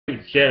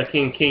Shadow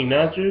King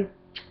Natsu.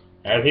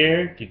 I'm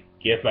here to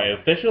give my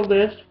official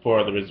list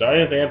for the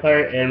Rosario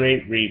Vampire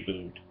Anime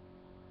Reboot.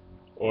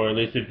 Or at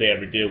least if they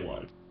ever do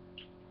one.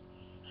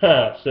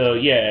 So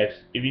yes,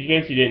 if you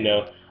guys didn't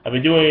know, I've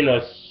been doing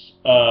a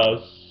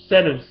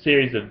set of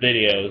series of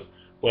videos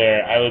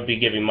where I would be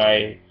giving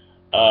my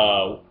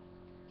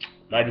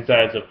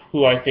desires of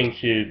who I think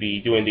should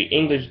be doing the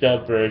English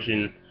dub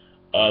version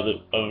of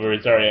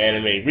Rosario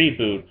Anime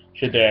Reboot,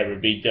 should there ever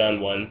be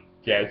done one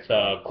that's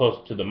close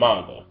to the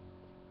manga.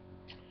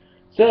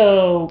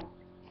 So,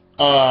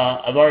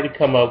 I've already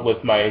come up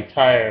with my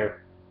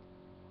entire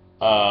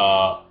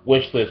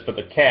wish list for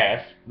the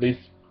cast, at least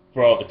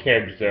for all the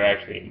characters that are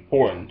actually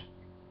important.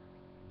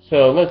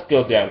 So let's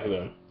go down to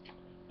them.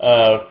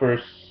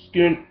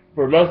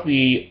 For most of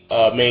the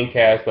main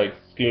cast like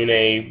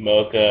Skune,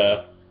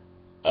 Mocha,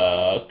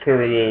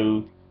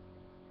 Kurimu,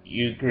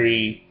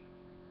 Yukri,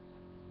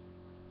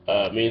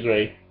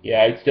 Mizray.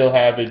 Yeah, I'd still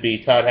have it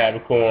be Todd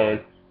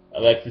Habercorn,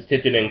 Alexis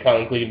Tipton, and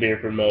Colin Cleaver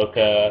for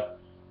Mocha,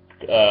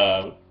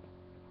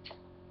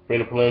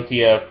 Brenda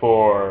Palencia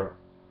for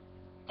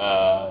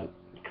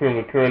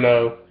Kurimu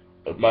Kuruno,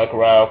 Michael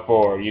Rao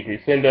for Yukri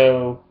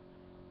Sendo,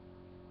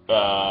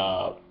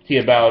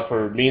 Tia Ballard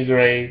for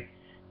Mizray,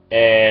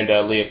 and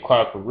Leah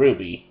Clark for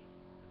Ruby.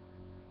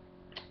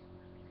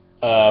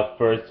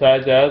 For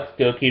sides out,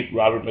 still keep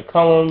Robert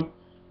McCullum.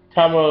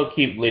 Tomo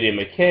keep Lydia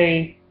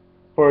McKay.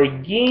 For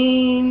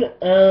Geen,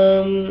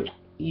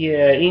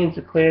 yeah, Ian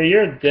Sinclair,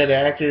 you're a good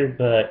actor,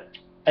 but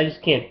I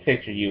just can't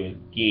picture you as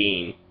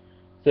Geen.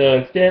 So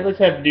instead, let's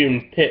have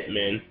Doom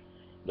Pittman,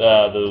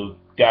 the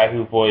guy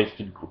who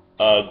voiced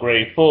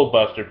Gray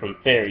Fullbuster from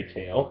Fairy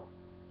Tail.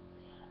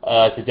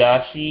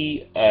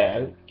 Tadashi,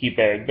 keep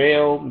Eric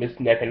Vale. Miss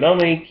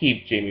Nekonomi,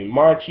 keep Jamie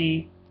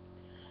Marchi.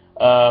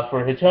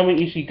 For Hitomi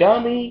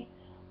Ishigami,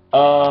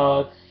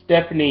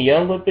 Stephanie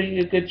Young would be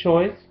a good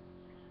choice.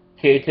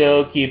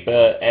 Kato, keep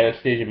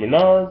Anastasia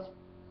Munoz.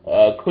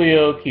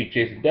 Kuyo, keep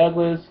Jason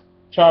Douglas.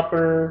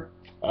 Chopper,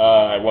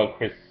 I want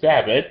Chris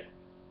Sabat.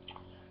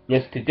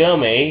 Miss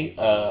Kagome,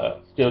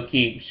 still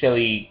keep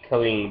Shelley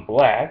Colleen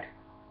Black.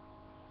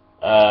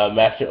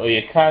 Master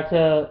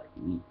Oyakata,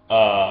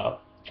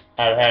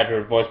 I've had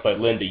her voiced by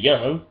Linda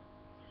Young.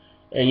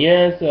 And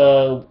yes,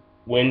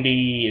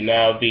 Wendy and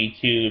now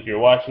V2, if you're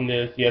watching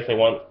this, yes, I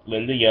want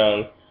Linda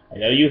Young. I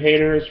know you hate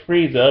her as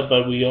Frieza,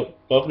 but we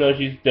both know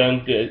she's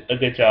done a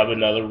good job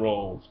in other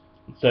roles,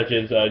 such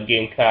as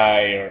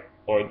Genkai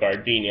or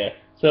Gardenia.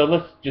 So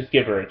let's just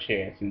give her a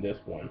chance in this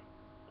one.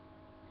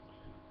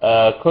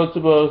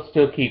 Kosovo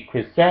still keep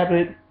Chris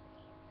Sabat.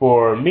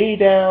 For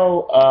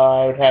Midao,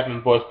 I would have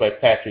him voiced by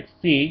Patrick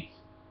Seitz.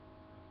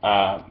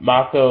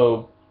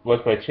 Mako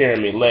voiced by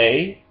Jeremy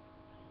Lay.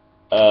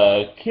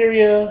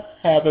 Kiria,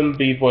 have him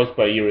be voiced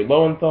by Yuri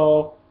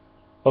Lowenthal.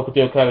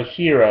 Hokuto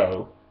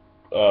Kaneshiro,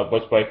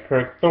 voiced by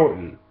Kirk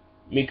Thornton.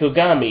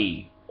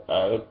 Mikogami,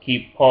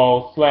 keep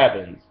Paul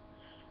Slavins.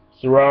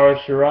 Sarara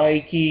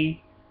Shiraiki,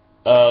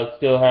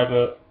 still have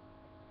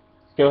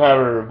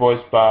her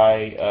voiced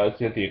by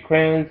Cynthia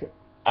Kranz.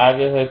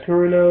 Agaha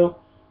Kuruno,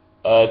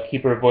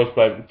 keep her voiced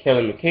by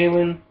Kelly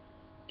McKalen.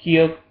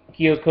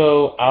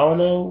 Kyoko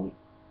Aono,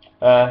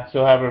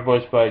 still have her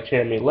voiced by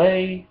Jeremy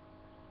Lay.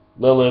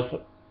 Lilith,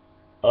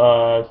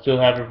 still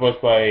have her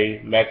voiced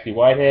by Maxie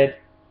Whitehead.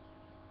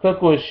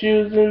 Kokua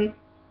Shuzen,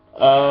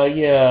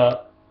 yeah,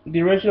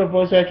 the original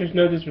voice actress,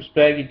 no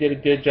disrespect, you did a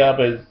good job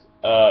as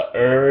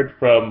Erd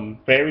from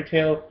Fairy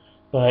Tail,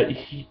 but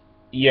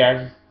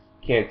yeah,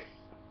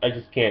 I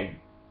just can't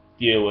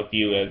deal with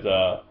you as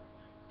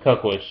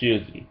Kokua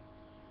Shuzen.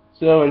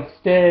 So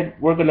instead,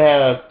 we're gonna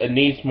have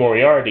Anise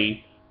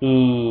Moriarty,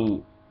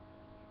 who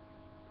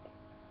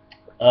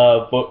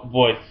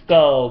voiced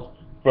Skulls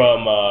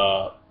from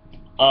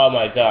Oh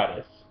My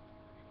Goddess.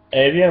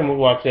 And if you haven't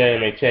watched that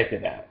anime, check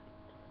it out.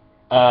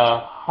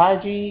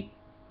 Haji,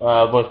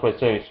 voiced by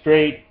Sonya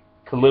Strait.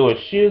 Kahlua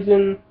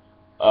Shuzen,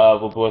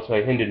 voiced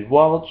by Hinden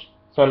Walsh.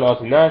 Son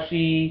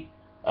Otanashi,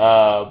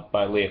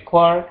 by Leah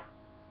Clark.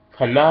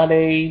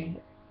 Kanade,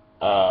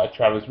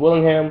 Travis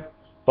Willingham.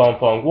 Fong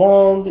Fong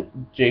Wong,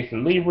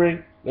 Jason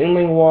Liebrecht. Ling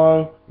Ling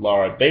Wong,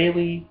 Laura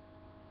Bailey.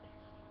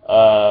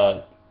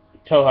 Tohao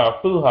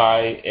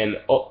Fuhai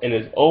in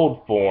his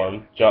old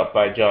form,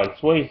 by John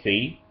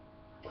Swasey.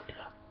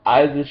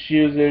 Isa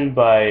Shuzen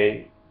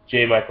by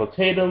J. Michael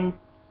Tatum.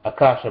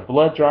 Akasha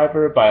Blood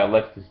Driver by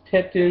Alexis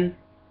Tipton.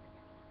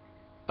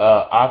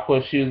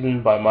 Aqua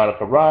Shuzen by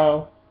Monica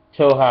Ryle.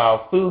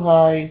 Tohao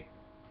Fuhai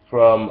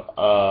from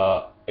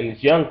in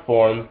his young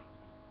form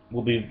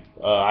will be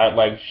I'd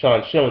like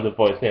Sean Shimon to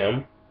voice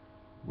him.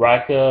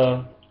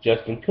 Rika,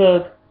 Justin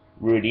Cook,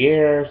 Rudy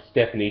Ayer,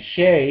 Stephanie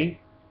Shea,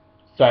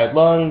 Side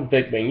Lung,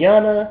 Vic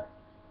Mignogna,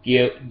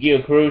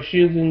 Gyokuro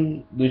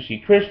Shuzen, Lucy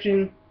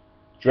Christian,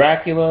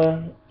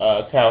 Dracula,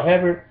 Kyle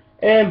Hebert,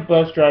 and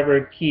bus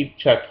driver Keith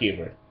Chuck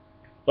Huber.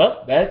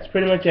 Well, that's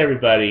pretty much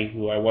everybody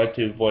who I want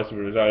to voice the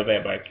Rosario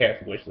Vampire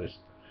cast wish list.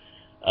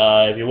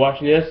 If you're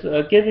watching this,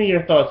 give me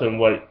your thoughts on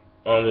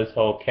this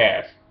whole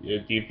cast.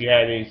 If you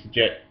had any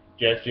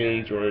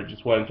suggestions or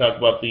just want to talk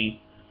about the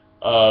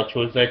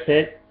choices I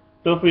pick,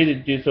 feel free to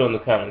do so in the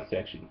comment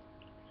section.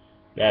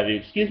 Now, if you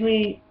excuse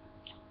me,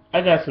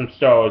 I got some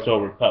Star Wars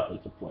Old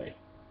Republic to play.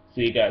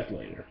 See you guys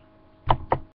later.